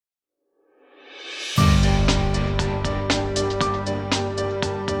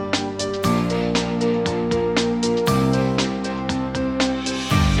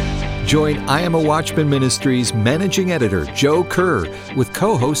Join I Am a Watchman Ministries Managing Editor Joe Kerr with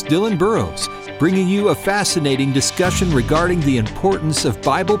co-host Dylan Burrows, bringing you a fascinating discussion regarding the importance of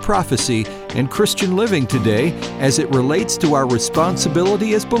Bible prophecy and Christian living today as it relates to our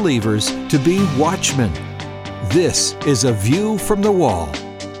responsibility as believers to be watchmen. This is A View from the Wall.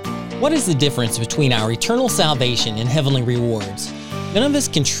 What is the difference between our eternal salvation and heavenly rewards? None of us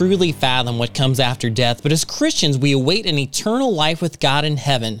can truly fathom what comes after death, but as Christians, we await an eternal life with God in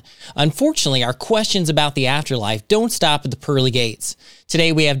heaven. Unfortunately, our questions about the afterlife don't stop at the pearly gates.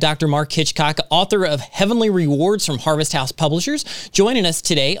 Today, we have Dr. Mark Hitchcock, author of Heavenly Rewards from Harvest House Publishers, joining us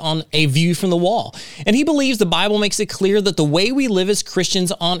today on A View from the Wall. And he believes the Bible makes it clear that the way we live as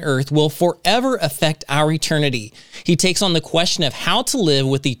Christians on earth will forever affect our eternity. He takes on the question of how to live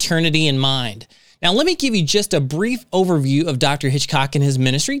with eternity in mind. Now, let me give you just a brief overview of Dr. Hitchcock and his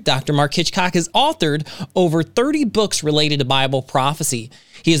ministry. Dr. Mark Hitchcock has authored over 30 books related to Bible prophecy.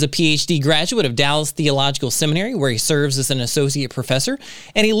 He is a PhD graduate of Dallas Theological Seminary, where he serves as an associate professor,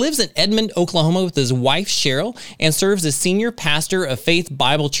 and he lives in Edmond, Oklahoma with his wife, Cheryl, and serves as senior pastor of Faith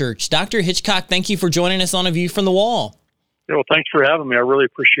Bible Church. Dr. Hitchcock, thank you for joining us on A View from the Wall. Well, thanks for having me. I really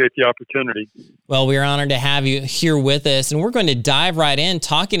appreciate the opportunity. Well, we're honored to have you here with us, and we're going to dive right in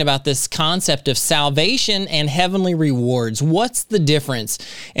talking about this concept of salvation and heavenly rewards. What's the difference?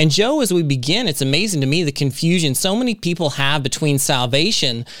 And Joe, as we begin, it's amazing to me the confusion so many people have between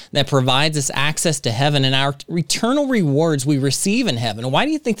salvation that provides us access to heaven and our eternal rewards we receive in heaven. Why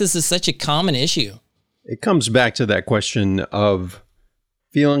do you think this is such a common issue? It comes back to that question of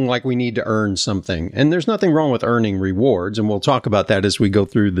feeling like we need to earn something. And there's nothing wrong with earning rewards, and we'll talk about that as we go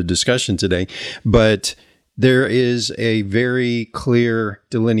through the discussion today. But there is a very clear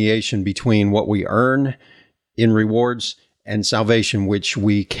delineation between what we earn in rewards and salvation, which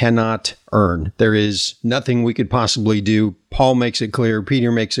we cannot earn. There is nothing we could possibly do. Paul makes it clear,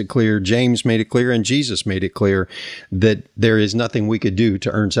 Peter makes it clear, James made it clear, and Jesus made it clear that there is nothing we could do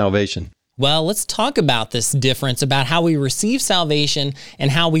to earn salvation. Well, let's talk about this difference, about how we receive salvation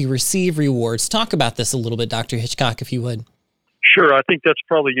and how we receive rewards. Talk about this a little bit, Dr. Hitchcock, if you would. Sure. I think that's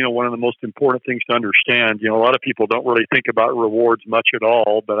probably, one of the most important things to understand. A lot of people don't really think about rewards much at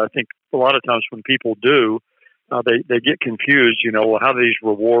all, but I think a lot of times when people do, they get confused, how do these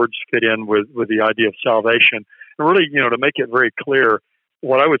rewards fit in with the idea of salvation? And really, to make it very clear,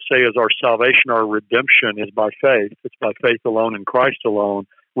 what I would say is our salvation, our redemption is by faith. It's by faith alone in Christ alone.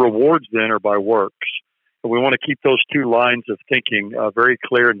 Rewards then are by works. And we want to keep those two lines of thinking very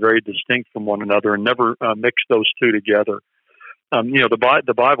clear and very distinct from one another and never mix those two together.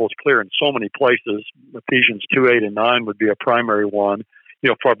 The Bible is clear in so many places. Ephesians 2:8 and 9 would be a primary one.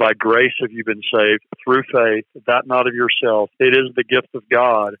 For by grace have you been saved through faith, that not of yourself. It is the gift of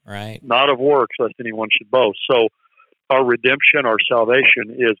God, right, not of works, lest anyone should boast. So our redemption, our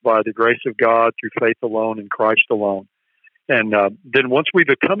salvation is by the grace of God through faith alone in Christ alone. And then once we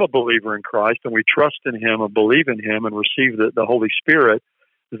become a believer in Christ and we trust in Him and believe in Him and receive the Holy Spirit,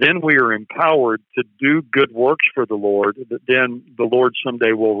 then we are empowered to do good works for the Lord that then the Lord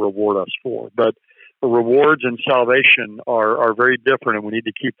someday will reward us for. But the rewards and salvation are very different, and we need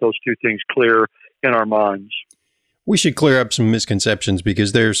to keep those two things clear in our minds. We should clear up some misconceptions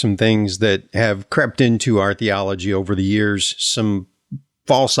because there are some things that have crept into our theology over the years, some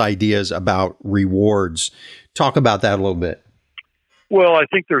false ideas about rewards. Talk about that a little bit. Well, I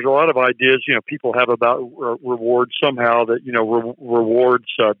think there's a lot of ideas, people have about rewards somehow that, rewards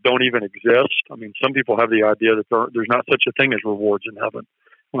don't even exist. I mean, some people have the idea that there's not such a thing as rewards in heaven.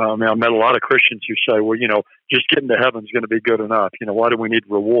 Well, I mean, I've met a lot of Christians who say, well, just getting to heaven is going to be good enough. Why do we need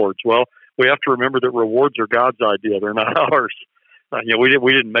rewards? Well, we have to remember that rewards are God's idea. They're not ours. We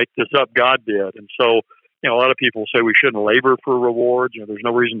didn't make this up. God did. And so, a lot of people say we shouldn't labor for rewards. There's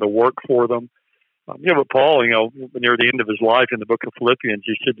no reason to work for them. But Paul, near the end of his life in the book of Philippians,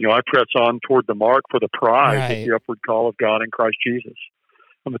 he said, I press on toward the mark for the prize of the upward call of God in Christ Jesus.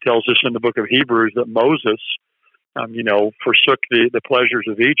 It tells us in the book of Hebrews that Moses, forsook the pleasures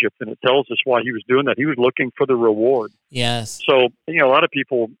of Egypt, and it tells us why he was doing that. He was looking for the reward. Yes. So, a lot of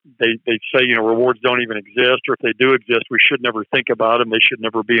people, they say, rewards don't even exist, or if they do exist, we should never think about them. They should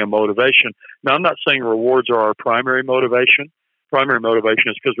never be a motivation. Now, I'm not saying rewards are our primary motivation. Primary motivation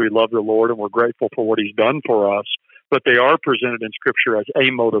is because we love the Lord and we're grateful for what He's done for us, but they are presented in Scripture as a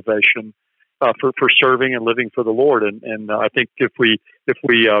motivation. for serving and living for the Lord. And I think if we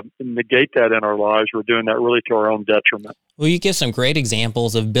negate that in our lives, we're doing that really to our own detriment. Well, you give some great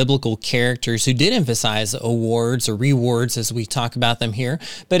examples of biblical characters who did emphasize awards or rewards as we talk about them here.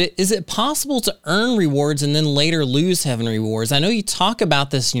 But is it possible to earn rewards and then later lose heavenly rewards? I know you talk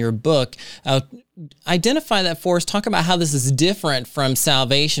about this in your book. Identify that for us. Talk about how this is different from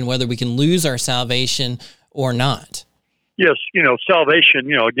salvation, whether we can lose our salvation or not. Yes,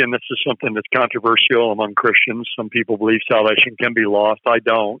 salvation, again, this is something that's controversial among Christians. Some people believe salvation can be lost. I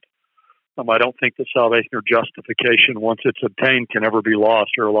don't. I don't think that salvation or justification, once it's obtained, can ever be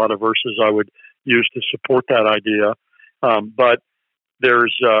lost. There are a lot of verses I would use to support that idea. But there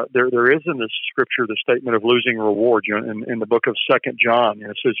is in this scripture the statement of losing reward. In the book of 2 John,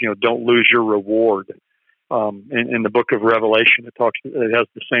 it says, don't lose your reward. In the book of Revelation, it has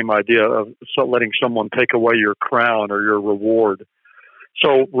the same idea of letting someone take away your crown or your reward.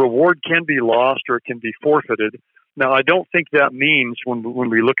 So reward can be lost or it can be forfeited. Now, I don't think that means, when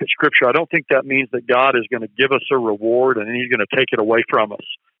we look at Scripture, I don't think that means that God is going to give us a reward and then He's going to take it away from us.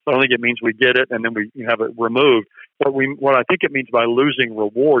 I don't think it means we get it and then we have it removed. What I think it means by losing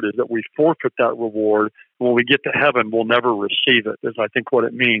reward is that we forfeit that reward. When we get to heaven, we'll never receive it, is I think what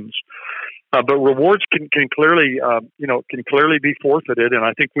it means. But rewards can clearly be forfeited, and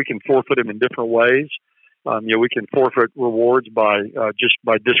I think we can forfeit them in different ways. We can forfeit rewards by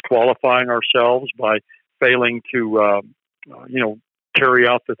disqualifying ourselves, by failing to carry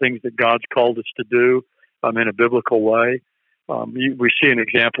out the things that God's called us to do in a biblical way. We see an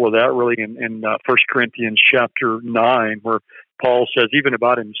example of that really in 1 Corinthians chapter 9, where Paul says, even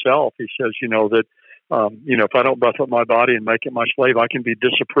about himself, he says, that if I don't buffet my body and make it my slave, I can be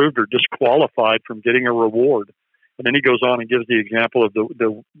disapproved or disqualified from getting a reward. And then he goes on and gives the example of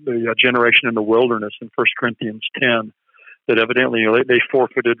the generation in the wilderness in 1 Corinthians 10, that evidently they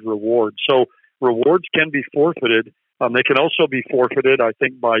forfeited rewards. So rewards can be forfeited. They can also be forfeited, I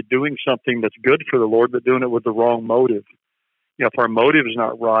think, by doing something that's good for the Lord, but doing it with the wrong motive. If our motive is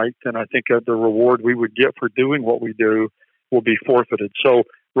not right, then I think the reward we would get for doing what we do will be forfeited. So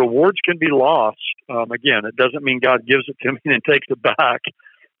rewards can be lost. Again, it doesn't mean God gives it to me and takes it back,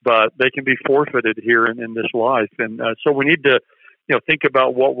 but they can be forfeited here in this life. And so we need to think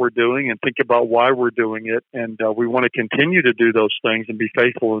about what we're doing and think about why we're doing it. And we want to continue to do those things and be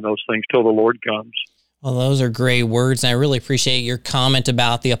faithful in those things till the Lord comes. Well, those are great words. And I really appreciate your comment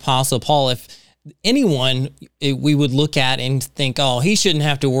about the Apostle Paul. If anyone we would look at and think, oh, he shouldn't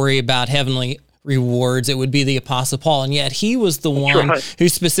have to worry about heavenly rewards, it would be the Apostle Paul. And yet he was the one who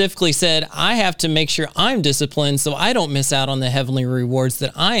specifically said, I have to make sure I'm disciplined so I don't miss out on the heavenly rewards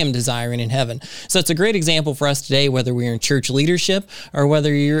that I am desiring in heaven. So it's a great example for us today, whether we're in church leadership or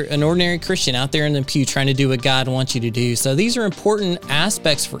whether you're an ordinary Christian out there in the pew trying to do what God wants you to do. So these are important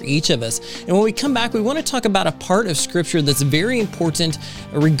aspects for each of us. And when we come back, we want to talk about a part of Scripture that's very important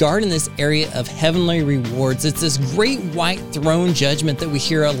regarding this area of heavenly rewards. It's this great white throne judgment that we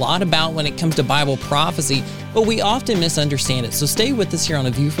hear a lot about when it comes to Bible prophecy, but we often misunderstand it. So stay with us here on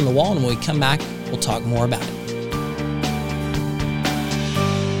A View from the Wall, and when we come back, we'll talk more about it.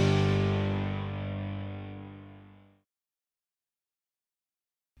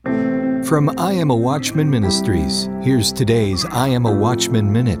 From I Am a Watchman Ministries, here's today's I Am a Watchman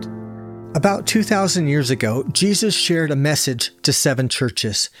Minute. About 2,000 years ago, Jesus shared a message to 7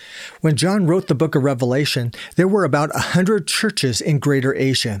 churches. When John wrote the book of Revelation, there were about 100 churches in Greater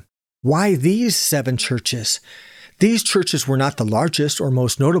Asia. Why these 7 churches? These churches were not the largest or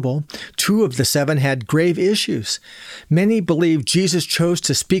most notable. 2 of the 7 had grave issues. Many believe Jesus chose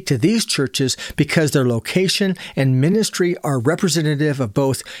to speak to these churches because their location and ministry are representative of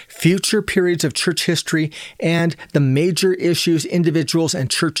both future periods of church history and the major issues individuals and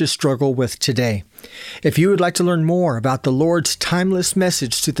churches struggle with today. If you would like to learn more about the Lord's timeless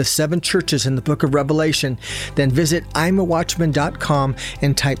message to the 7 churches in the book of Revelation, then visit imawatchman.com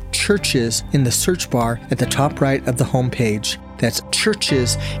and type churches in the search bar at the top right of the homepage. That's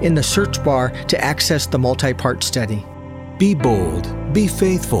churches in the search bar to access the multi-part study. Be bold, be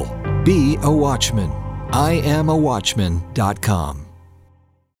faithful, be a watchman. IamAWatchman.com.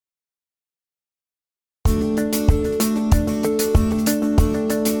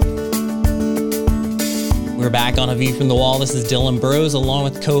 We're back on A View from the Wall. This is Dylan Burrows along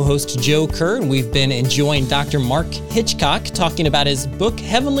with co-host Joe Kerr, and we've been enjoying Dr. Mark Hitchcock talking about his book,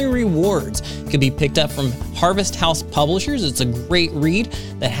 Heavenly Rewards. It can be picked up from Harvest House Publishers. It's a great read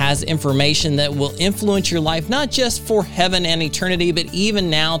that has information that will influence your life, not just for heaven and eternity, but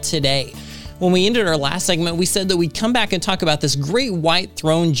even now today. When we ended our last segment, we said that we'd come back and talk about this great white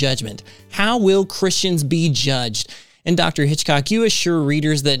throne judgment. How will Christians be judged? And Dr. Hitchcock, you assure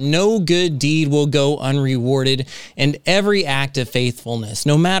readers that no good deed will go unrewarded, and every act of faithfulness,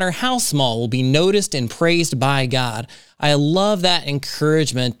 no matter how small, will be noticed and praised by God. I love that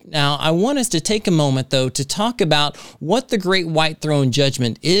encouragement. Now, I want us to take a moment, though, to talk about what the Great White Throne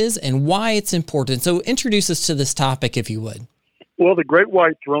Judgment is and why it's important. So introduce us to this topic, if you would. Well, the Great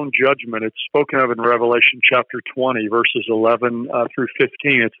White Throne Judgment, it's spoken of in Revelation chapter 20, verses 11 through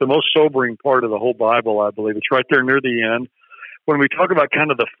 15. It's the most sobering part of the whole Bible, I believe. It's right there near the end. When we talk about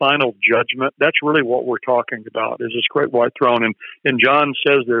kind of the final judgment, that's really what we're talking about, is this Great White Throne. And John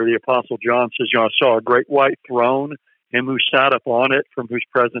says there, the Apostle John says, I saw a great white throne, him who sat upon it, from whose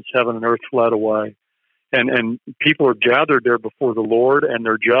presence heaven and earth fled away. And people are gathered there before the Lord, and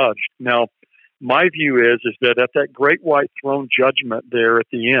they're judged. Now, my view is that at that Great White Throne Judgment there at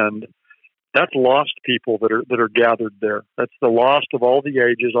the end, that's lost people that are gathered there. That's the lost of all the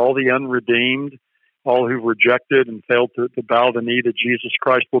ages, all the unredeemed, all who've rejected and failed to bow the knee to Jesus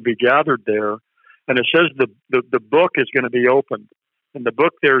Christ will be gathered there. And it says the book is going to be opened. And the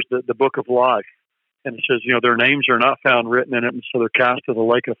book there's the book of life. And it says, their names are not found written in it, and so they're cast to the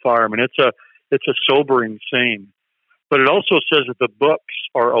lake of fire. I mean, it's a sobering scene. But it also says that the books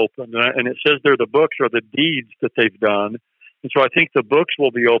are open, and it says there the books are the deeds that they've done. And so I think the books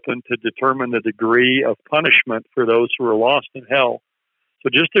will be open to determine the degree of punishment for those who are lost in hell. So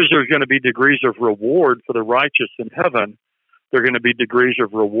just as there's going to be degrees of reward for the righteous in heaven, there are going to be degrees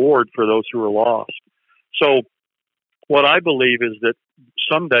of reward for those who are lost. So what I believe is that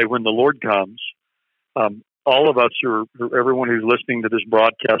someday when the Lord comes, all of us, everyone who's listening to this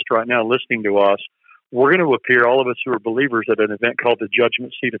broadcast right now, listening to us, we're going to appear, all of us who are believers, at an event called the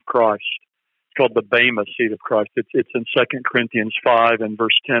Judgment Seat of Christ. It's called the Bema Seat of Christ. It's in 2 Corinthians 5 and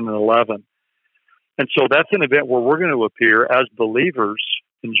verse 10 and 11. And so that's an event where we're going to appear as believers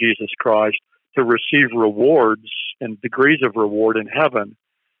in Jesus Christ to receive rewards and degrees of reward in heaven.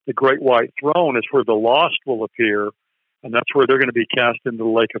 The Great White Throne is where the lost will appear, and that's where they're going to be cast into the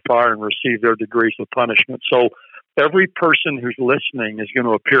lake of fire and receive their degrees of punishment. So every person who's listening is going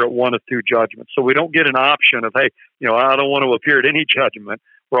to appear at one of two judgments. So we don't get an option of, hey, I don't want to appear at any judgment.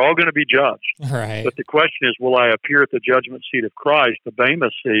 We're all going to be judged. Right. But the question is, will I appear at the judgment seat of Christ, the Bema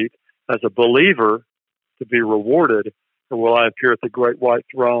seat, as a believer to be rewarded, or will I appear at the Great White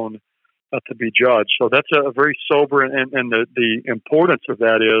Throne to be judged? So that's a very sober, and the importance of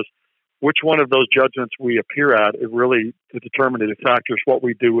that is which one of those judgments we appear at, it really, the determinative factor is what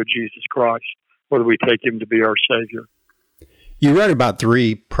we do with Jesus Christ, whether we take him to be our Savior. You read about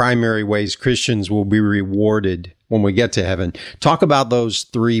three primary ways Christians will be rewarded when we get to heaven. Talk about those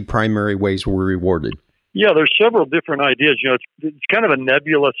three primary ways we're rewarded. Yeah, there's several different ideas. It's kind of a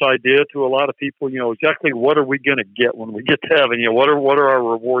nebulous idea to a lot of people. Exactly what are we going to get when we get to heaven? What are our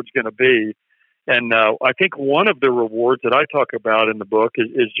rewards going to be? And I think one of the rewards that I talk about in the book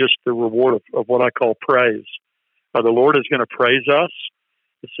is just the reward of what I call praise. The Lord is going to praise us.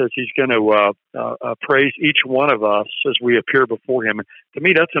 It says he's going to praise each one of us as we appear before him. And to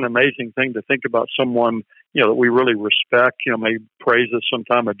me, that's an amazing thing to think about someone, that we really respect, may praise us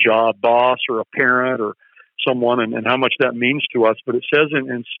sometime, a job boss or a parent or someone, and how much that means to us. But it says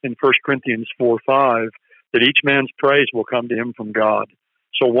in 1 Corinthians 4:5 that each man's praise will come to him from God.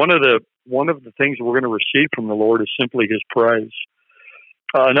 So one of the things we're going to receive from the Lord is simply his praise.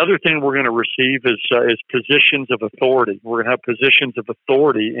 Another thing we're going to receive is positions of authority. We're going to have positions of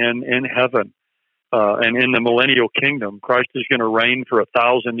authority in heaven and in the millennial kingdom. Christ is going to reign for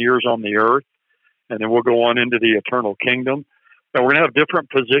 1,000 years on the earth, and then we'll go on into the eternal kingdom. And we're going to have different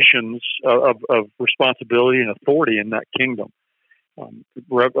positions of responsibility and authority in that kingdom.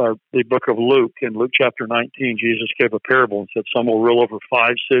 The book of Luke, in Luke chapter 19, Jesus gave a parable and said some will rule over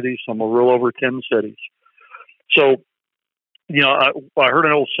 5 cities, some will rule over 10 cities. So, I heard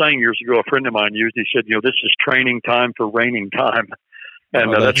an old saying years ago, a friend of mine used. He said, this is training time for reigning time.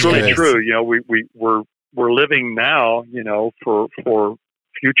 And that's really nice. true. We're living now, for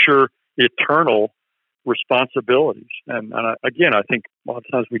future eternal responsibilities. And again, I think a lot of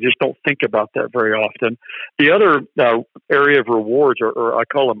times we just don't think about that very often. The other area of rewards, or I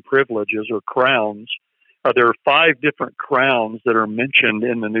call them privileges or crowns. There are 5 different crowns that are mentioned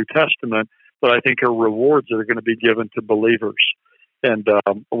in the New Testament that I think are rewards that are going to be given to believers. And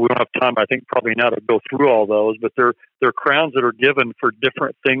we don't have time, I think, probably now to go through all those, but they're crowns that are given for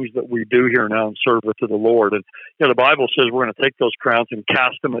different things that we do here now in service to the Lord. And the Bible says we're going to take those crowns and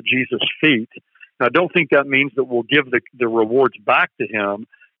cast them at Jesus' feet. And I don't think that means that we'll give the rewards back to him,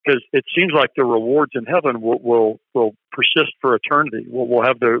 because it seems like the rewards in heaven will persist for eternity. We'll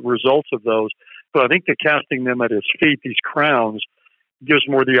have the results of those. But I think the casting them at his feet, these crowns, gives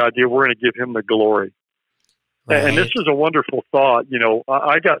more the idea we're going to give him the glory. Right. And this is a wonderful thought.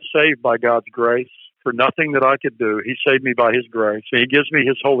 I got saved by God's grace for nothing that I could do. He saved me by His grace. And He gives me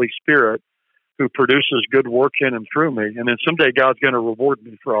His Holy Spirit, who produces good work in and through me. And then someday God's going to reward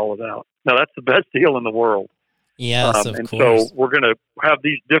me for all of that. Now, that's the best deal in the world. Yes, of and course. So we're going to have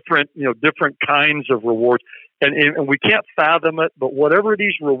these different kinds of rewards. And we can't fathom it, but whatever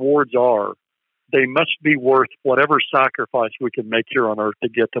these rewards are, they must be worth whatever sacrifice we can make here on earth to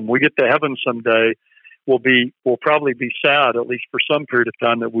get them. We get to heaven someday, we'll probably be sad, at least for some period of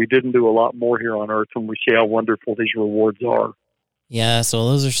time, that we didn't do a lot more here on earth when we see how wonderful these rewards are. Yeah, so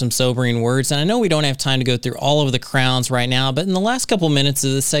those are some sobering words. And I know we don't have time to go through all of the crowns right now, but in the last couple minutes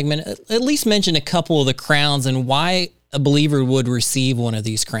of this segment, at least mention a couple of the crowns and why a believer would receive one of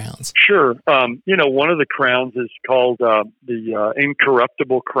these crowns. Sure. One of the crowns is called the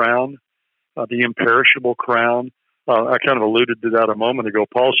incorruptible crown, the imperishable crown. I kind of alluded to that a moment ago.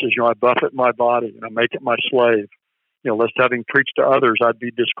 Paul says, I buffet my body and I make it my slave. Lest having preached to others, I'd be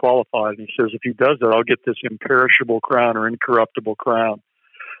disqualified. And he says, if he does that, I'll get this imperishable crown or incorruptible crown.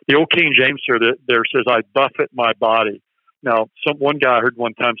 The old King James there says, I buffet my body. Now, one guy I heard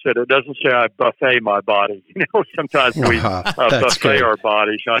one time said, it doesn't say I buffet my body. Sometimes we buffet our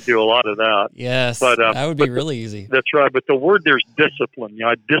bodies. I do a lot of that. Yes, that would be really easy. That's right. But the word there's discipline.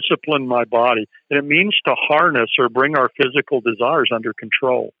 I discipline my body. And it means to harness or bring our physical desires under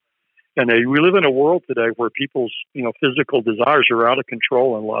control. And we live in a world today where people's, physical desires are out of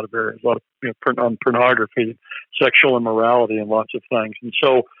control in a lot of areas, a lot of on pornography, sexual immorality, and lots of things. And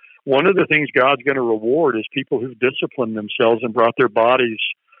so one of the things God's going to reward is people who've disciplined themselves and brought their bodies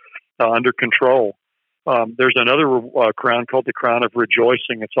under control. There's another crown called the crown of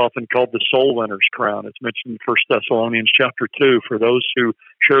rejoicing. It's often called the soul winner's crown. It's mentioned in 1 Thessalonians chapter 2 for those who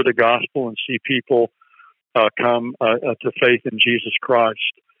share the gospel and see people come to faith in Jesus Christ.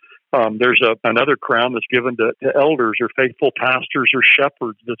 There's another crown that's given to elders or faithful pastors or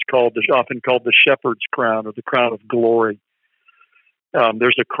shepherds that's often called the shepherd's crown or the crown of glory.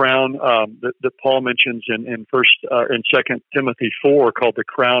 There's a crown that Paul mentions in 2 Timothy 4 called the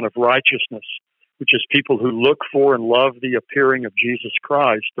crown of righteousness, which is people who look for and love the appearing of Jesus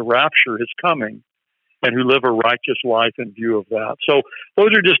Christ. The rapture is coming, and who live a righteous life in view of that. So those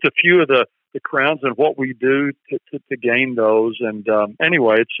are just a few of the crowns and what we do to gain those. And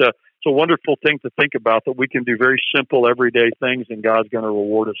anyway, it's a wonderful thing to think about, that we can do very simple, everyday things, and God's going to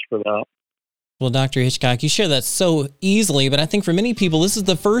reward us for that. Well, Dr. Hitchcock, you share that so easily, but I think for many people, this is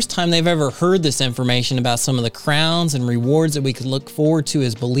the first time they've ever heard this information about some of the crowns and rewards that we could look forward to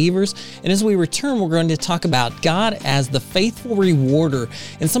as believers. And as we return, we're going to talk about God as the faithful rewarder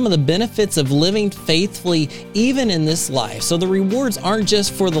and some of the benefits of living faithfully even in this life. So the rewards aren't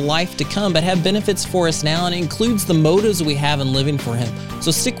just for the life to come, but have benefits for us now, and it includes the motives we have in living for Him.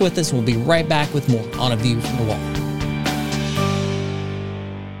 So stick with us, and we'll be right back with more on A View from the Wall.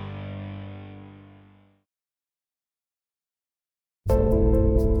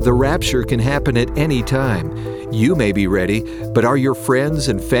 The rapture can happen at any time. You may be ready, but are your friends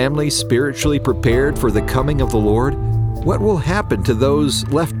and family spiritually prepared for the coming of the Lord? What will happen to those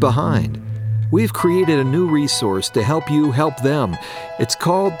left behind? We've created a new resource to help you help them. It's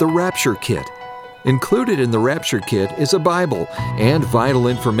called the Rapture Kit. Included in the Rapture Kit is a Bible and vital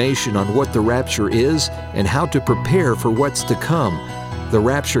information on what the rapture is and how to prepare for what's to come. The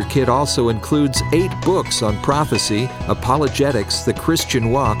Rapture Kit also includes 8 books on prophecy, apologetics, the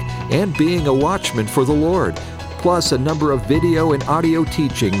Christian walk, and being a watchman for the Lord, plus a number of video and audio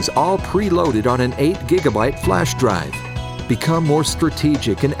teachings, all preloaded on an 8-gigabyte flash drive. Become more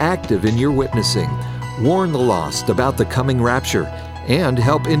strategic and active in your witnessing. Warn the lost about the coming rapture, and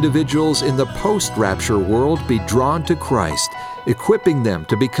help individuals in the post-rapture world be drawn to Christ, equipping them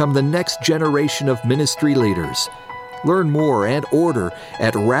to become the next generation of ministry leaders. Learn more and order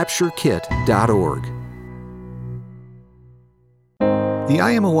at rapturekit.org. The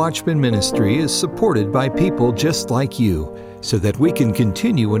I Am a Watchman ministry is supported by people just like you, so that we can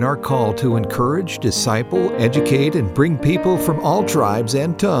continue in our call to encourage, disciple, educate, and bring people from all tribes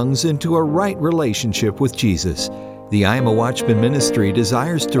and tongues into a right relationship with Jesus. The I Am a Watchman ministry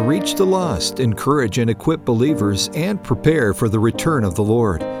desires to reach the lost, encourage and equip believers, and prepare for the return of the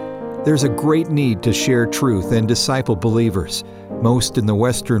Lord. There's a great need to share truth and disciple believers. Most in the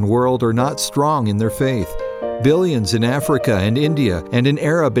Western world are not strong in their faith. Billions in Africa and India and in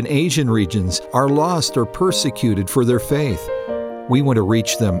Arab and Asian regions are lost or persecuted for their faith. We want to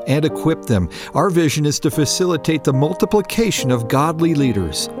reach them and equip them. Our vision is to facilitate the multiplication of godly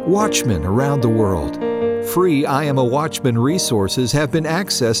leaders, watchmen around the world. Free I Am a Watchman resources have been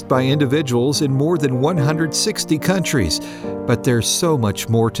accessed by individuals in more than 160 countries, but there's so much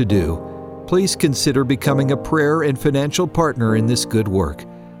more to do. please consider becoming a prayer and financial partner in this good work.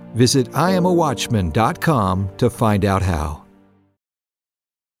 Visit IamAWatchman.com to find out how.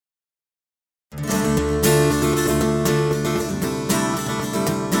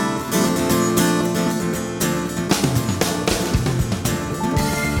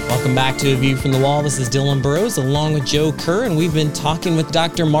 Welcome back to A View from the Wall. This is Dylan Burrows along with Joe Kerr, and we've been talking with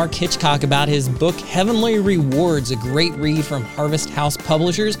Dr. Mark Hitchcock about his book, Heavenly Rewards, a great read from Harvest House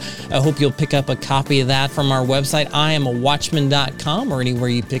Publishers. I hope you'll pick up a copy of that from our website, IamAWatchman.com, or anywhere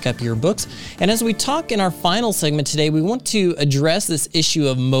you pick up your books. And as we talk in our final segment today, we want to address this issue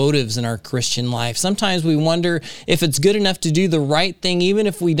of motives in our Christian life. Sometimes we wonder if it's good enough to do the right thing, even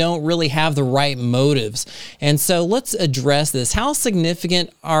if we don't really have the right motives. And so let's address this. How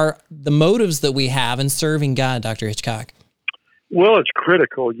significant are the motives that we have in serving God, Dr. Hitchcock? Well, it's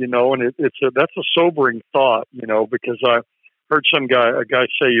critical, and that's a sobering thought, because I heard a guy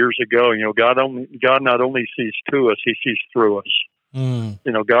say years ago, God not only sees to us, he sees through us.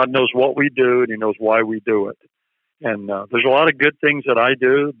 God knows what we do and he knows why we do it. And there's a lot of good things that I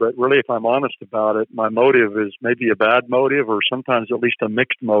do, but really, if I'm honest about it, my motive is maybe a bad motive or sometimes at least a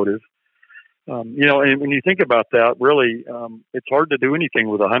mixed motive. And when you think about that, really, it's hard to do anything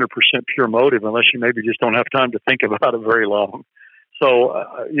with 100% pure motive unless you maybe just don't have time to think about it very long. So,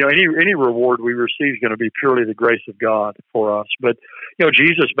 any reward we receive is going to be purely the grace of God for us. But,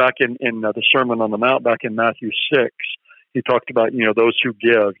 Jesus back in the Sermon on the Mount, back in Matthew 6, he talked about, those who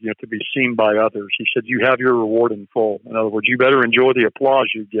give, to be seen by others. He said, you have your reward in full. In other words, you better enjoy the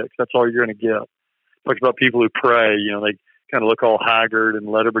applause you get, 'cause that's all you're going to get. He talks about people who pray, they kind of look all haggard and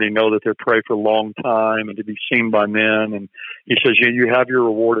let everybody know that they pray for a long time and to be seen by men. And he says, you have your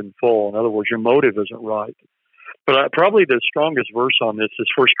reward in full. In other words, your motive isn't right. But probably the strongest verse on this is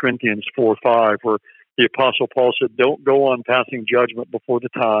 1 Corinthians 4:5, where the Apostle Paul said, don't go on passing judgment before the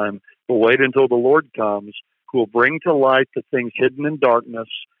time, but wait until the Lord comes, who will bring to light the things hidden in darkness,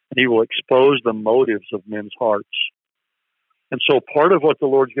 and he will expose the motives of men's hearts. And so part of what the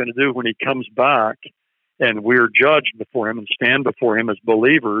Lord's going to do when he comes back, and we're judged before him and stand before him as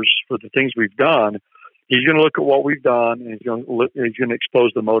believers for the things we've done, he's going to look at what we've done, and he's going to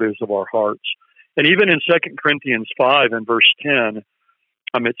expose the motives of our hearts. And even in 2 Corinthians 5 and verse 10,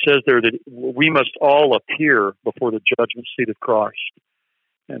 it says there that we must all appear before the judgment seat of Christ.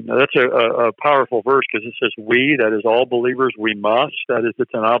 And that's a powerful verse, because it says we, that is all believers, we must. That is,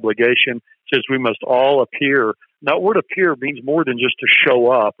 it's an obligation. It says we must all appear. That word appear means more than just to show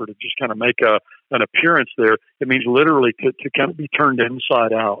up or to just kind of make an appearance there. It means literally to kind of be turned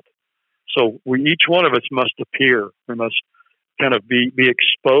inside out. So each one of us must appear. We must kind of be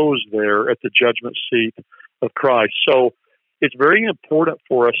exposed there at the judgment seat of Christ. So it's very important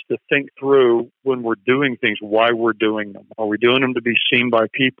for us to think through when we're doing things, why we're doing them. Are we doing them to be seen by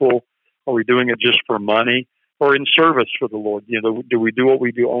people? Are we doing it just for money or in service for the Lord? Do we do what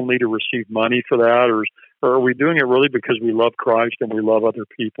we do only to receive money for that? Or are we doing it really because we love Christ and we love other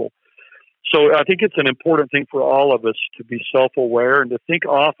people? So I think it's an important thing for all of us to be self-aware and to think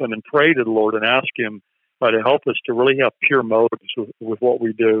often and pray to the Lord and ask him to help us to really have pure motives with what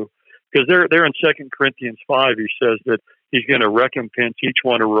we do. Because there in 2 Corinthians 5, he says that he's going to recompense each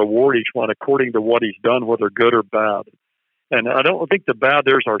one or reward each one according to what he's done, whether good or bad. And I don't think the bad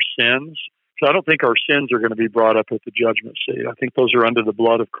there's our sins. So I don't think our sins are going to be brought up at the judgment seat. I think those are under the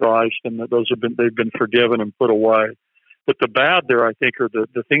blood of Christ, and that they've been forgiven and put away. But the bad there, I think, are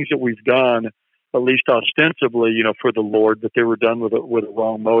the things that we've done, at least ostensibly, for the Lord, that they were done with a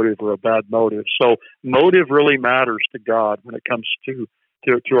wrong motive or a bad motive. So motive really matters to God when it comes to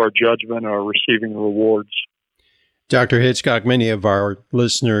our judgment or receiving rewards. Dr. Hitchcock, many of our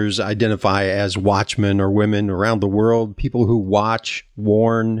listeners identify as watchmen or women around the world, people who watch,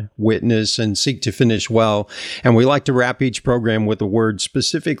 warn, witness, and seek to finish well. And we like to wrap each program with a word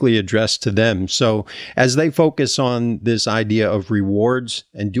specifically addressed to them. So as they focus on this idea of rewards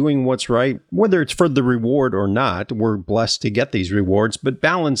and doing what's right, whether it's for the reward or not, we're blessed to get these rewards, but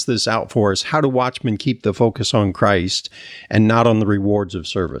balance this out for us. How do watchmen keep the focus on Christ and not on the rewards of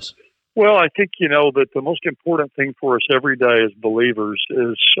service? Well, I think, that the most important thing for us every day as believers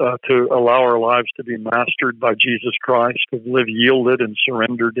is to allow our lives to be mastered by Jesus Christ, to live yielded and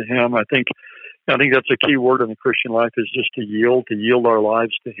surrendered to him. I think that's a key word in the Christian life, is just to yield our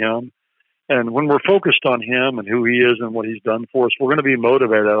lives to him. And when we're focused on him and who he is and what he's done for us, we're going to be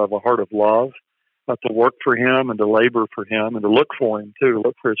motivated out of a heart of love to work for him and to labor for him and to look for him too, to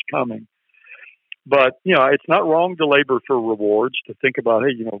look for his coming. But, it's not wrong to labor for rewards, to think about,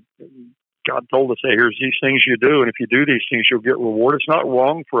 hey, God told us, hey, here's these things you do, and if you do these things, you'll get reward. It's not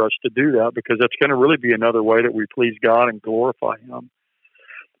wrong for us to do that, because that's going to really be another way that we please God and glorify him.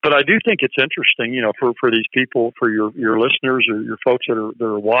 But I do think it's interesting, for these people, for your listeners or your folks that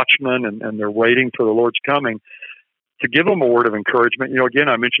are watchmen and they're waiting for the Lord's coming, to give them a word of encouragement. Again,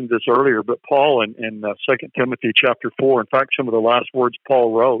 I mentioned this earlier, but Paul in 2 Timothy chapter 4, in fact, some of the last words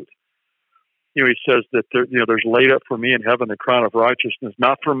Paul wrote, he says that there's laid up for me in heaven the crown of righteousness,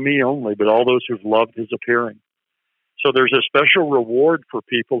 not for me only, but all those who've loved his appearing. So there's a special reward for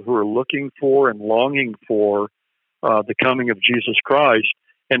people who are looking for and longing for the coming of Jesus Christ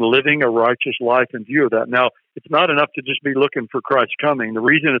and living a righteous life in view of that. Now, it's not enough to just be looking for Christ's coming. The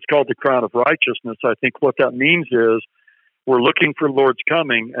reason it's called the crown of righteousness, I think what that means is we're looking for the Lord's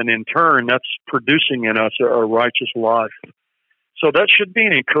coming, and in turn, that's producing in us a righteous life. So that should be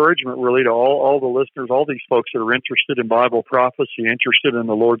an encouragement, really, to all the listeners, all these folks that are interested in Bible prophecy, interested in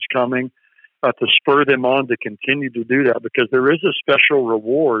the Lord's coming, to spur them on to continue to do that, because there is a special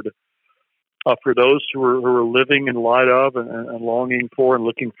reward for those who are living in light of and longing for and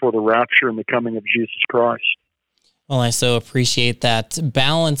looking for the rapture and the coming of Jesus Christ. Well, I so appreciate that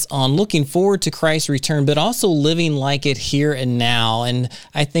balance on looking forward to Christ's return, but also living like it here and now. And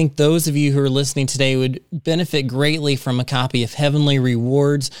I think those of you who are listening today would benefit greatly from a copy of Heavenly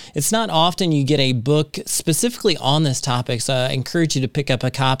Rewards. It's not often you get a book specifically on this topic, so I encourage you to pick up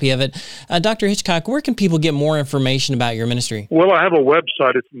a copy of it. Dr. Hitchcock, where can people get more information about your ministry? Well, I have a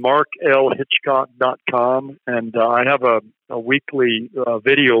website. It's marklhitchcock.com, and I have a weekly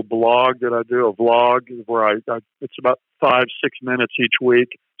video blog that I do, a vlog where it's about 5-6 minutes each week.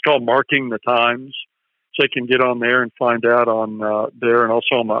 It's called Marking the Times. So you can get on there and find out on there, and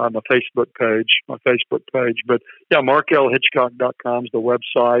also on the Facebook page, my Facebook page. But yeah, marklhitchcock.com is the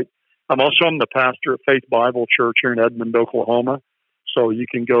website. I'm the pastor at Faith Bible Church here in Edmond, Oklahoma. So you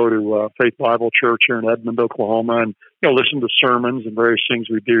can go to Faith Bible Church here in Edmond, Oklahoma, and listen to sermons and various things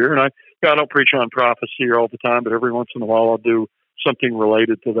we do here. And I don't preach on prophecy here all the time, but every once in a while I'll do something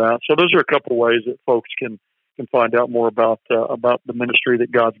related to that. So those are a couple ways that folks can find out more about the ministry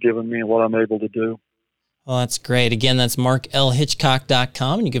that God's given me and what I'm able to do. Well, that's great. Again, that's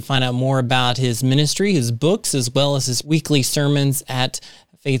marklhitchcock.com, and you can find out more about his ministry, his books, as well as his weekly sermons at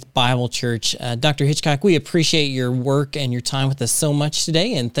Faith Bible Church. Dr. Hitchcock, we appreciate your work and your time with us so much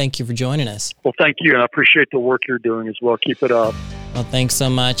today, and thank you for joining us. Well, thank you, and I appreciate the work you're doing as well. Keep it up. Well, thanks so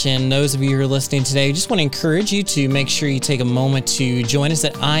much. And those of you who are listening today, I just want to encourage you to make sure you take a moment to join us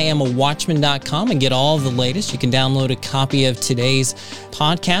at IamAWatchman.com and get all of the latest. You can download a copy of today's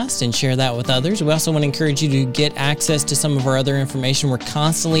podcast and share that with others. We also want to encourage you to get access to some of our other information. We're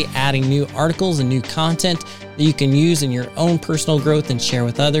constantly adding new articles and new content that you can use in your own personal growth and share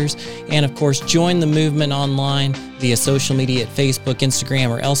with others. And of course, join the movement online via social media at Facebook, Instagram,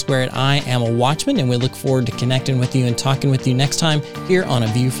 or elsewhere at I Am a Watchman. And we look forward to connecting with you and talking with you next time here on A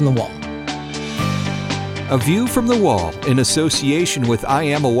View from the Wall. A View from the Wall, in association with I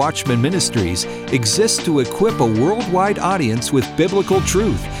Am a Watchman Ministries, exists to equip a worldwide audience with biblical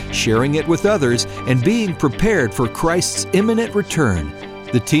truth, sharing it with others, and being prepared for Christ's imminent return.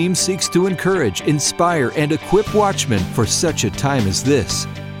 The team seeks to encourage, inspire, and equip watchmen for such a time as this.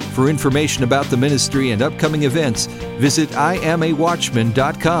 For information about the ministry and upcoming events, visit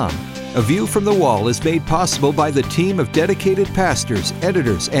IamAWatchman.com. A View from the Wall is made possible by the team of dedicated pastors,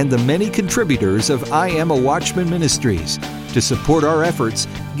 editors, and the many contributors of I Am a Watchman Ministries. To support our efforts,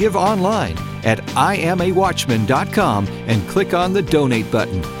 give online at IamAWatchman.com and click on the Donate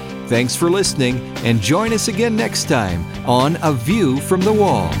button. Thanks for listening, and join us again next time on A View from the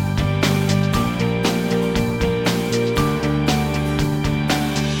Wall.